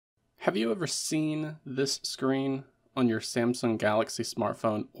Have you ever seen this screen on your Samsung Galaxy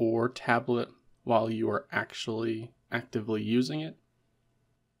smartphone or tablet while you are actually actively using it?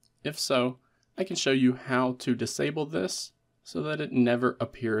 If so, I can show you how to disable this so that it never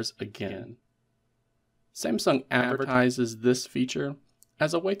appears again. Samsung advertises this feature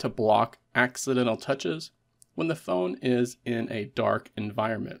as a way to block accidental touches when the phone is in a dark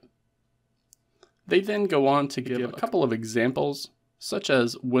environment. They then go on to give a couple of examples, such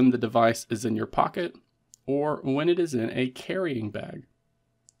as when the device is in your pocket or when it is in a carrying bag.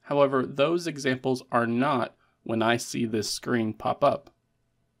 However, those examples are not when I see this screen pop up.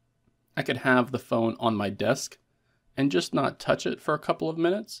 I could have the phone on my desk and just not touch it for a couple of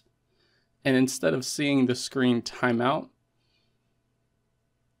minutes, and instead of seeing the screen timeout,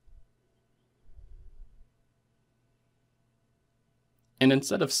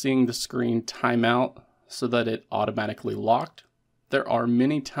 so that it automatically locked, there are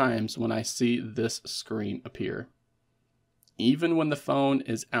many times when I see this screen appear. Even when the phone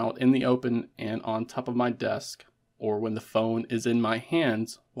is out in the open and on top of my desk, or when the phone is in my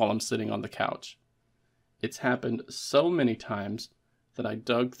hands while I'm sitting on the couch. It's happened so many times that I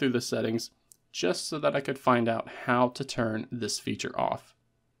dug through the settings just so that I could find out how to turn this feature off.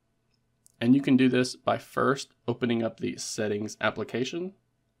 And you can do this by first opening up the Settings application,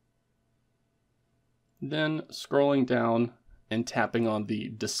 then scrolling down and tapping on the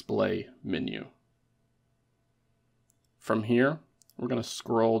Display menu. From here, we're going to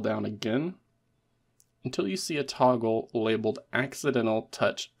scroll down again until you see a toggle labeled Accidental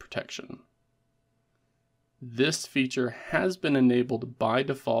Touch Protection. This feature has been enabled by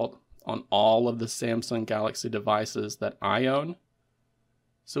default on all of the Samsung Galaxy devices that I own.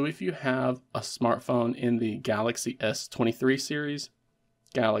 So if you have a smartphone in the Galaxy S23 series,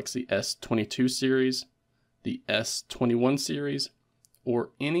 Galaxy S22 series, the S21 series, or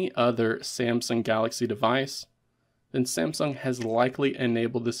any other Samsung Galaxy device, then Samsung has likely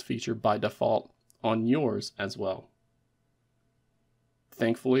enabled this feature by default on yours as well.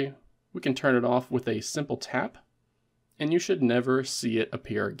 Thankfully, we can turn it off with a simple tap, and you should never see it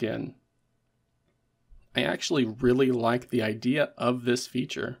appear again. I actually really like the idea of this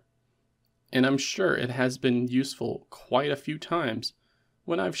feature, and I'm sure it has been useful quite a few times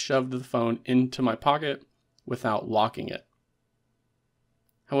when I've shoved the phone into my pocket without locking it.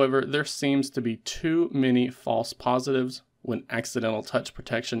 However, there seems to be too many false positives when accidental touch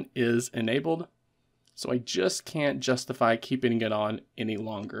protection is enabled, so I just can't justify keeping it on any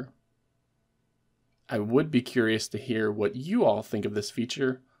longer. I would be curious to hear what you all think of this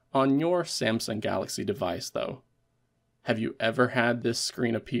feature on your Samsung Galaxy device though. Have you ever had this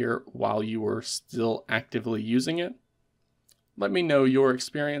screen appear while you were still actively using it? Let me know your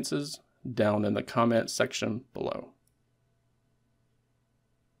experiences down in the comment section below.